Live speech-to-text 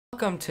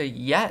Welcome to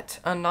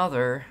yet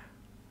another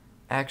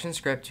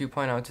Actionscript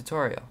 2.0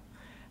 tutorial.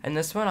 In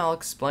this one I'll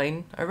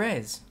explain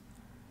arrays.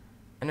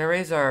 And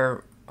arrays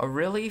are a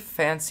really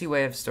fancy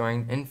way of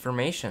storing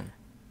information.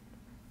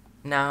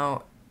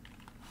 Now,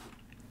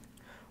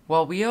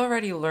 while we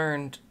already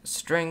learned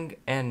string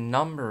and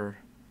number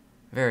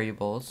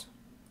variables,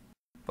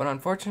 but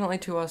unfortunately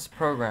to us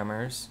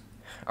programmers,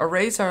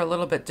 arrays are a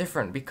little bit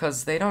different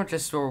because they don't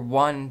just store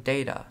one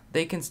data,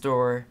 they can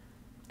store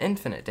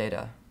infinite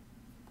data.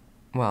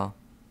 Well,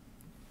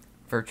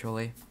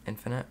 virtually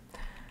infinite.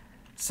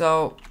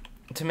 So,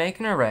 to make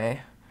an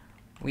array,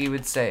 we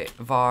would say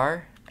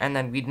var, and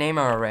then we'd name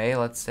our array,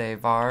 let's say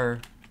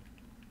var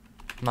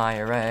my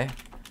array,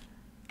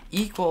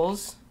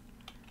 equals,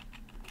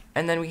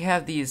 and then we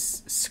have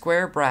these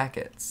square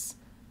brackets.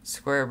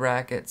 Square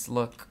brackets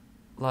look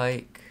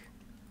like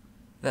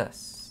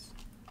this.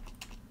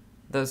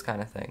 Those kind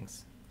of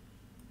things.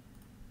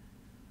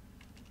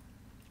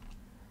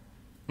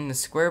 In the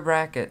square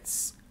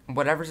brackets,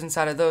 whatever's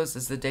inside of those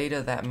is the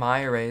data that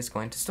my array is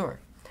going to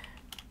store.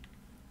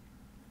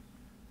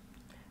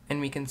 And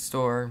we can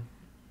store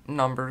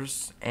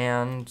numbers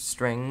and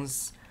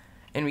strings,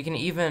 and we can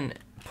even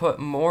put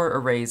more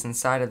arrays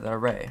inside of the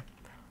array.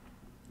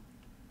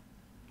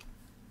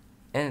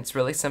 And it's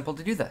really simple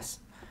to do this.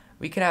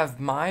 We could have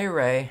my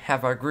array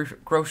have our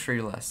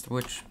grocery list,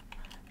 which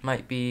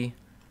might be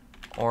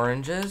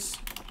oranges,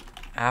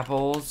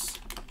 apples,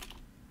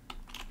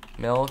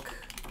 milk,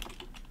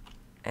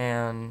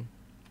 and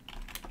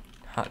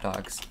hot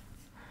dogs.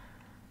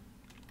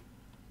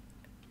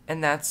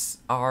 And that's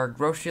our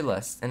grocery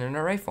list in an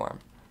array form.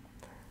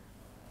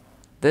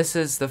 This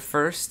is the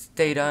first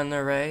data in the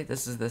array,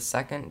 this is the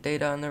second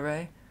data in the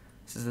array,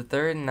 this is the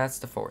third, and that's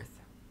the fourth.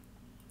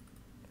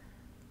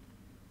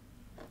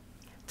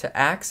 To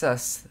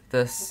access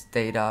this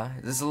data,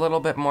 this is a little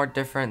bit more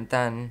different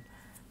than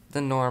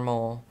the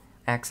normal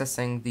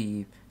accessing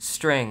the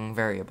string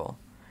variable.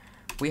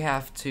 We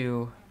have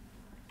to,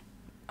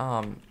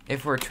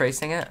 if we're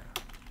tracing it,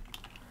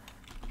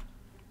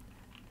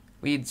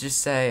 we'd just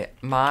say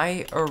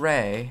my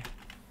array,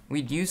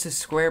 we'd use the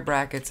square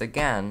brackets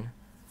again.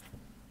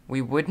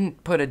 We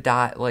wouldn't put a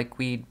dot like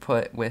we'd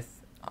put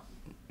with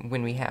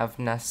when we have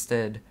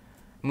nested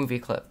movie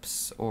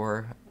clips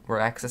or we're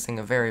accessing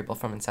a variable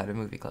from inside a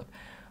movie clip.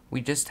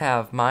 We just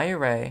have my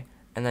array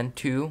and then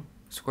two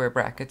square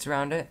brackets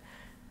around it,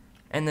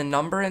 and the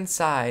number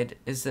inside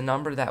is the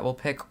number that will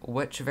pick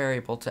which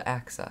variable to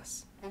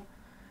access.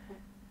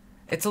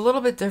 It's a little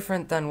bit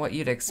different than what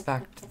you'd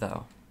expect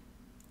though.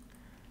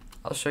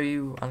 I'll show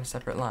you on a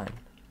separate line.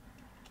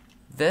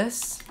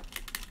 This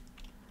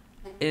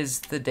is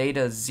the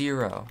data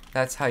 0.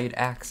 That's how you'd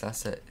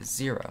access it,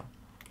 0.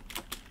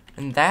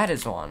 And that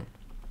is 1.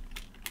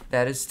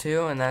 That is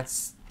 2, and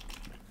that's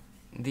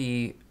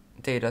the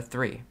data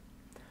 3.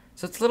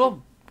 So it's a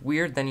little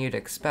weird than you'd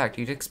expect.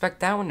 You'd expect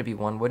that one to be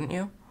 1, wouldn't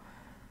you?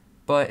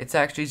 But it's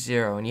actually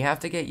 0, and you have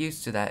to get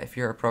used to that if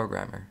you're a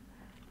programmer.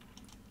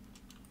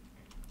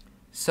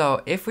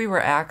 So if we were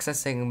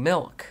accessing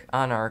milk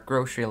on our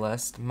grocery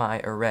list,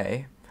 my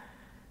array,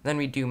 then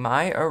we do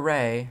my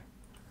array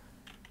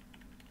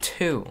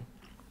 2.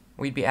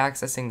 We'd be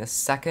accessing the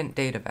second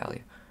data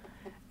value.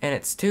 And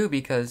it's 2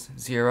 because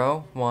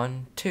 0,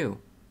 1, 2.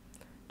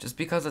 Just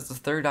because it's the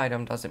third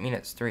item doesn't mean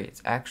it's 3.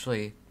 It's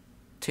actually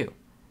 2.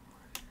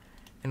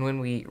 And when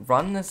we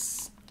run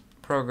this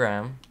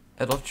program,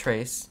 it'll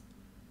trace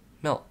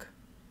milk.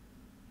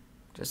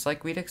 Just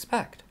like we'd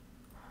expect.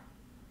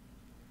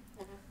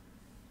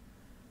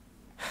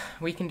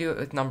 We can do it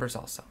with numbers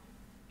also.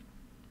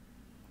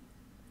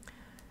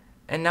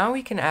 And now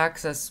we can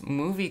access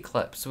movie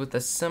clips with a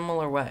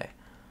similar way.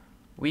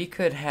 We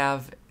could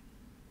have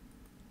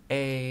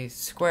a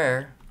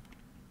square,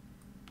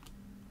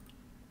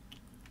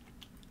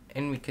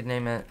 and we could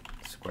name it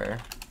square,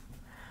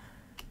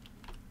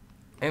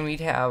 and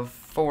we'd have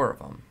 4 of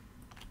them.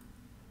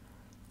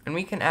 And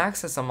we can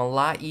access them a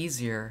lot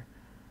easier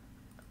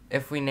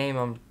if we name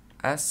them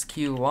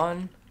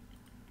SQ1,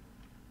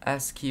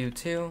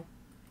 SQ2,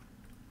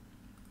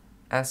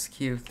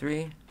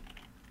 SQ3,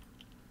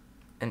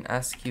 and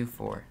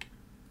SQ4.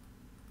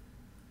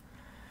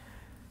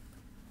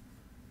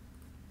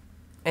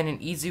 And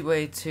an easy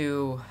way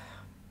to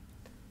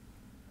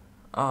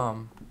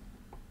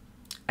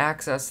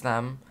access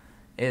them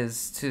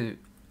is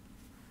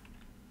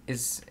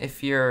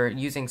if you're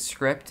using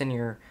script and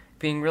you're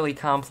being really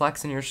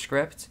complex in your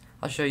script,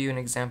 I'll show you an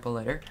example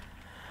later,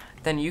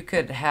 then you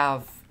could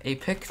have a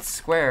picked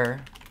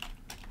square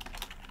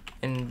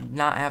and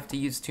not have to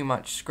use too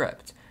much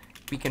script.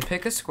 We can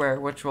pick a square,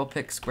 which will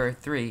pick square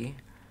 3,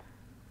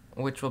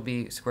 which will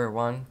be square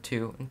 1,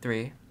 2, and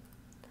 3.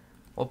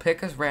 We'll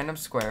pick a random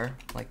square,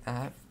 like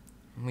that,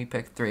 and we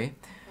pick 3.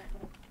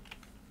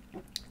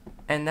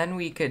 And then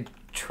we could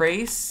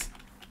trace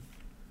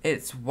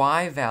its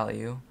y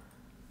value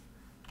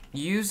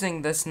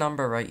using this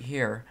number right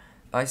here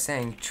by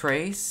saying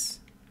trace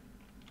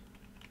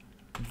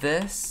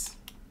this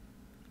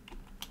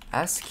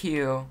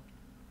SQ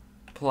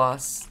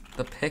plus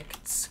the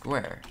picked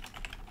square.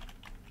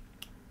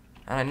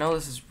 And I know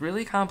this is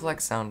really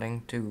complex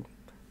sounding to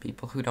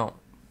people who don't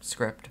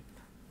script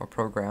or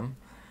program.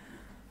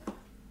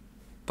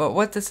 But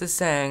what this is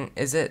saying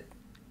is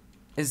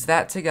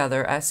that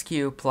together SQ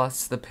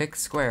plus the pick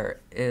square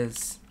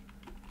is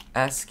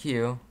SQ,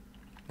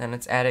 then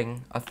it's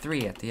adding a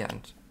 3 at the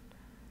end.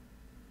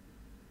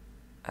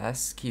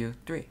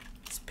 SQ3.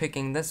 It's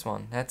picking this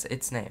one. That's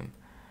its name.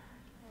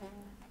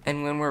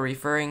 And when we're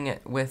referring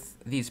it with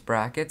these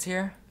brackets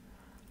here,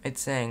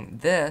 it's saying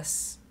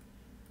this,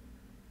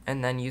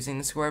 and then using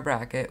the square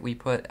bracket, we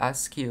put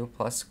SQ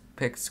plus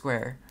pick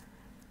square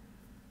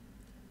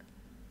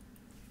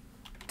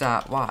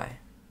dot y.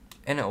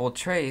 And it will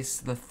trace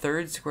the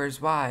third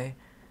square's y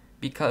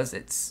because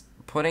it's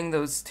putting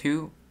those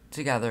two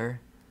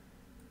together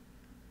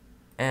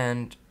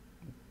and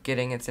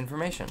getting its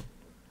information.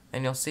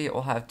 And you'll see it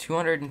will have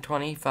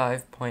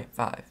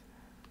 225.5.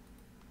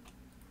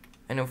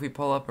 And if we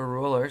pull up a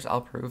rulers,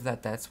 I'll prove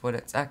that that's what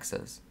its x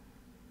is.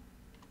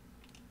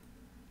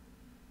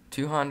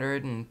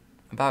 200 and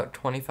about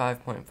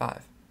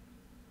 25.5.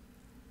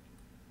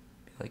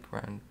 Like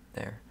around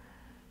there.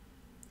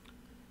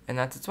 And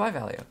that's its y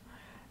value.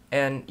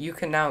 And you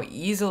can now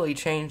easily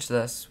change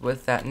this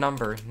with that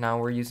number. Now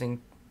we're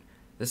using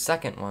the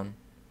second one.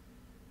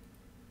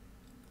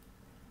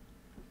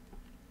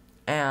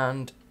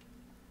 And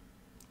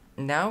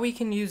now we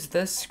can use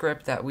this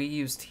script that we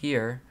used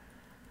here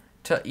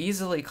to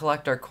easily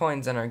collect our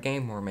coins in our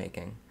game we're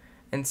making.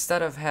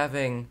 Instead of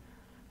having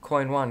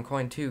coin 1,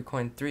 coin 2,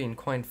 coin 3, and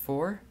coin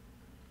 4,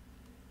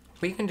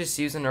 we can just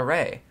use an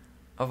array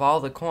of all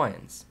the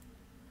coins.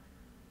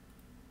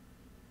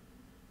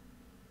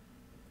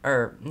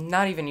 Or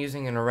not even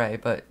using an array,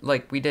 but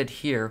like we did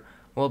here,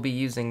 we'll be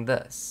using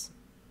this.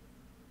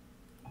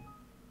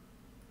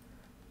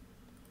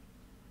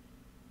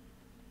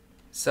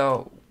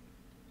 So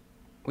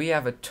we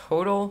have a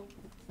total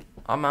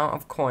amount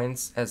of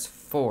coins as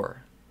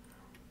 4.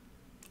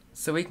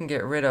 So we can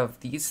get rid of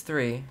these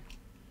 3,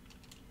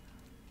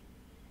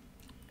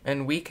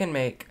 and we can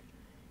make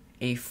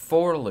a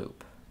for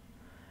loop.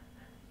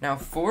 Now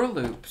for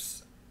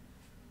loops,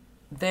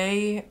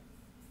 they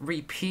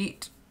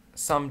repeat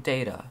some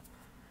data,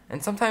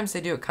 and sometimes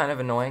they do it kind of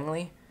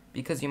annoyingly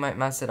because you might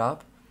mess it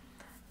up,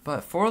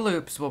 but for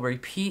loops will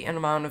repeat an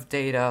amount of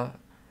data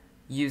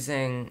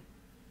using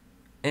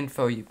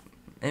info you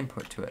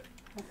input to it.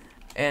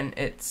 And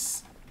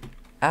it's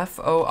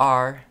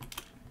FOR,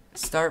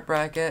 start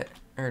bracket,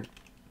 or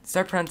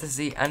start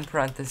parenthesis, end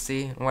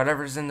parenthesis,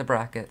 whatever's in the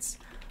brackets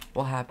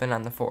will happen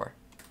on the for.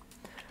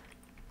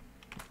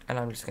 And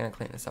I'm just going to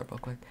clean this up real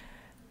quick.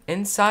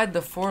 Inside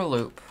the for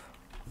loop,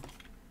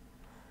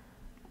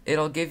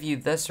 it'll give you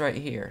this right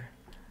here.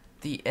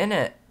 The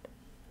init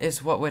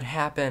is what would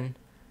happen,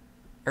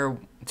 or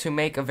to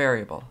make a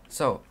variable.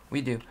 So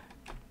we do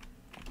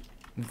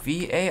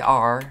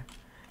var,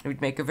 and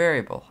we'd make a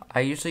variable. I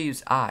usually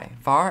use I.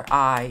 Var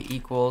I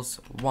equals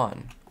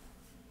 1.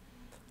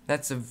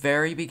 That's the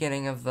very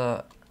beginning of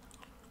the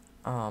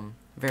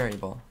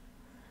variable.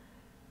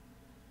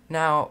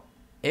 Now,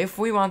 if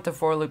we want the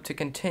for loop to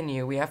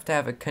continue, we have to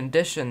have a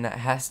condition that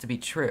has to be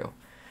true.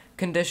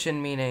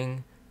 Condition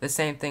meaning the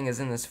same thing as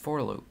in this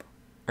for loop.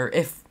 Or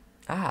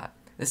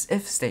this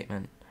if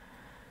statement.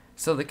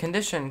 So the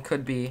condition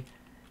could be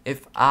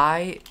if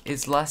I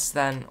is less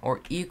than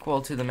or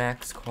equal to the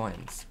max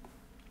coins.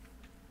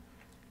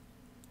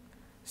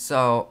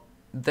 So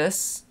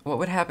this, what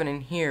would happen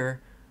in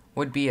here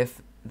would be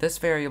if this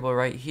variable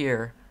right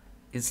here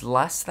is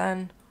less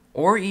than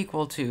or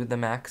equal to the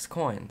max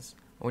coins,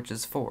 which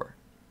is 4.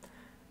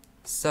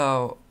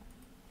 So,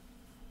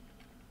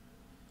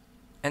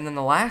 and then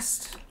the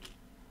last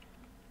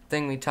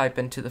thing we type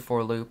into the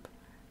for loop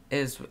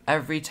is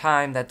every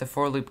time that the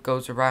for loop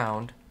goes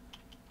around,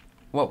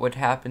 what would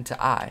happen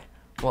to I?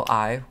 Well,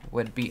 I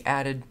would be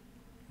added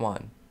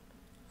 1.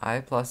 I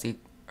plus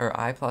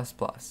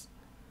plus.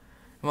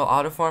 We'll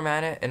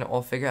auto-format it, and it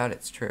will figure out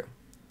it's true.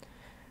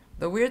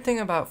 The weird thing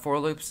about for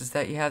loops is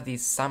that you have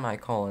these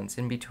semicolons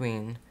in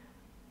between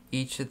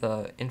each of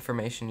the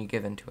information you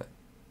give into it.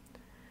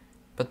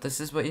 But this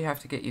is what you have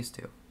to get used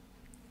to.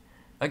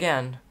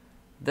 Again,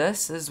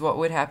 this is what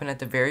would happen at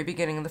the very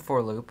beginning of the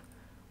for loop.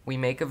 We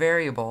make a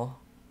variable,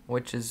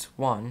 which is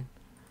 1.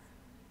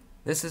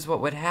 This is what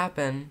would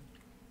happen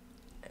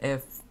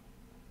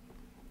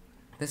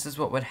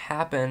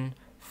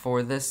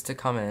for this to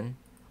come in,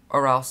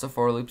 or else the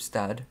for loop's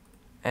dead,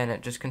 and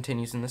it just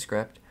continues in the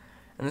script.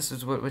 And this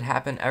is what would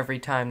happen every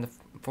time the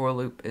for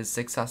loop is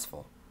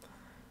successful.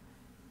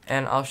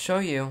 And I'll show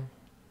you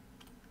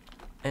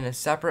in a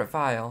separate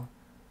file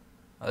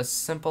a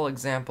simple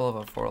example of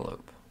a for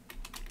loop.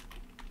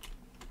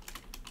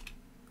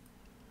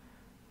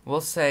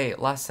 We'll say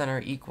less than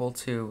or equal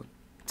to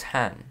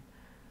 10.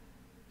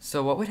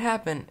 So what would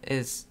happen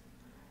is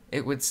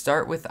it would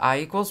start with I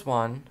equals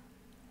 1.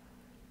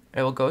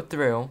 It will go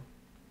through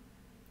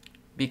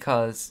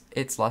because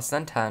it's less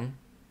than 10.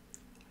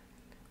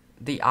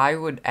 The I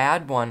would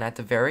add 1 at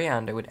the very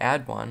end. It would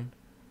add 1.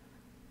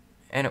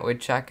 And it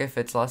would check if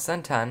it's less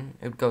than 10.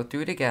 It would go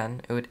through it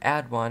again. It would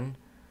add 1.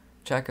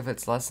 check if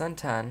it's less than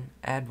 10,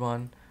 add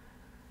 1,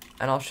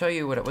 and I'll show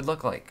you what it would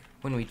look like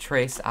when we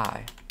trace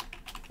I.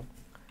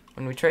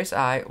 When we trace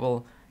I,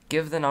 we'll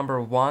give the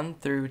number 1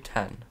 through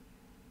 10.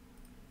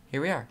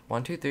 Here we are,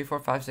 1, 2, 3, 4,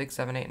 5, 6,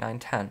 7, 8, 9,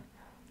 10.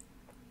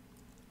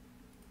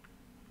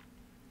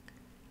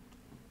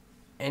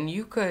 And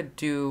you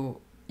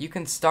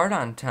can start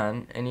on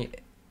 10, and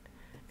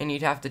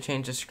you'd have to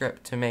change the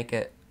script to make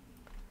it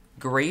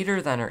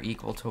greater than or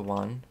equal to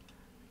 1,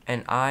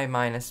 and I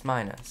minus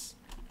minus.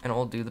 And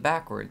we'll do the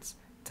backwards.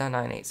 10,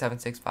 9, 8, 7,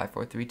 6, 5,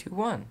 4, 3, 2,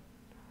 1.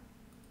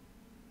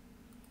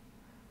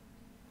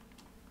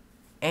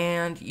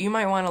 And you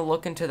might want to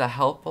look into the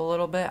help a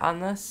little bit on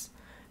this,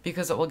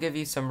 because it will give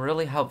you some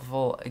really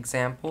helpful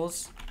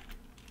examples.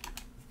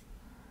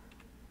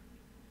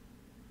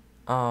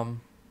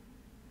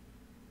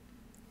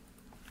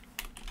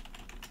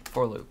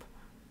 For loop.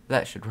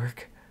 That should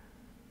work.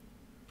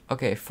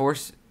 Okay, for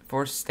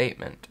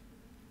statement.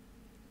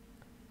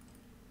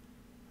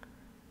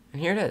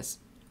 And here it is.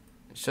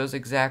 It shows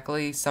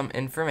exactly some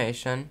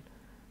information,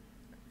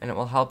 and it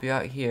will help you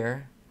out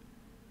here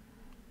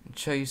and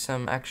show you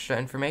some extra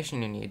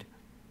information you need.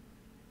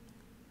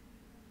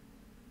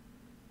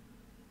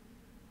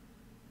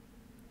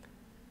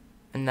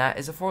 And that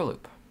is a for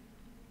loop.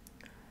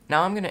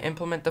 Now I'm going to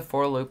implement the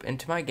for loop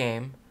into my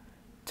game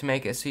to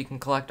make it so you can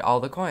collect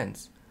all the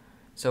coins.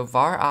 So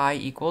var I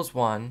equals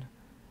 1,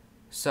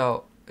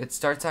 so it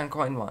starts on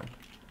coin 1,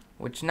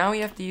 which now we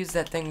have to use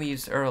that thing we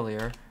used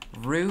earlier,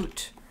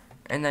 root,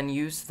 and then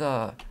use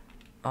the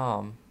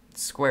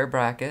square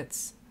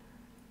brackets.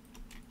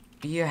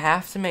 You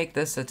have to make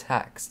this a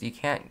text. You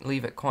can't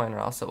leave it coin or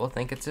else it will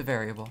think it's a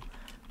variable.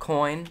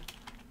 Coin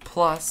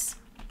plus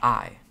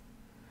I.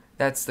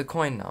 That's the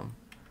coin num.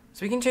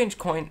 So we can change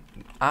coin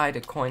I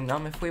to coin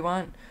num if we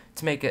want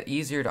to make it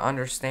easier to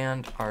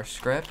understand our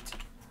script.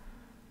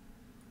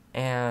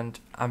 And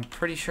I'm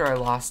pretty sure I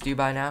lost you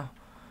by now,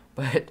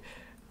 but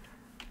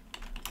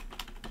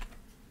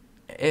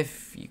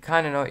if you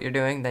kind of know what you're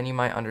doing, then you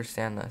might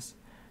understand this.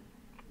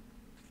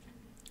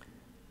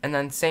 And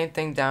then same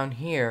thing down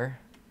here,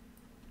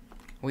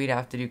 we'd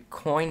have to do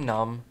coin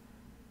num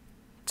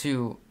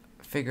to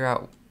figure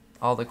out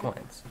all the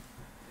coins.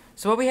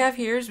 So what we have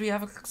here is we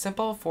have a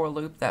simple for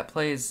loop that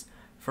plays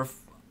for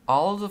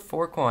all of the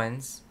 4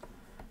 coins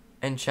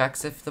and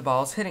checks if the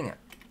ball is hitting it.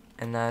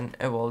 And then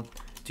it will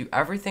do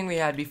everything we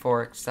had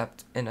before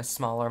except in a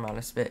smaller amount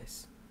of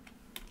space.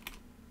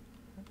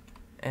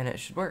 And it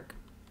should work.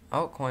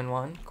 Oh, coin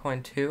 1,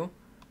 coin 2,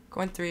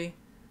 coin 3,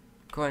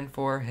 coin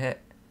 4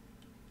 hit.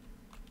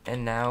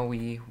 And now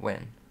we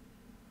win.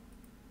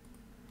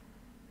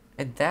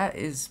 And that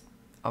is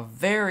a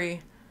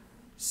very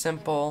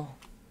simple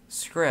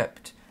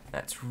script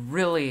that's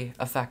really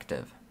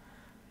effective.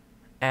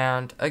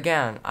 And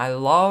again, I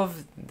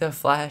love the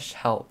Flash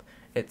help.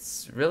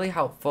 It's really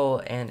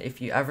helpful, and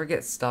if you ever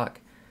get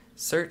stuck,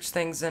 search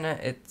things in it.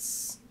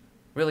 It's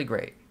really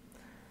great.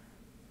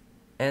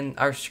 And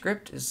our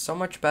script is so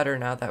much better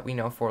now that we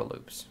know for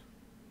loops.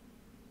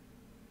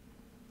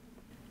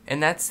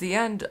 And that's the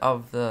end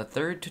of the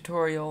 3rd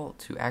tutorial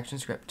to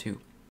Actionscript 2.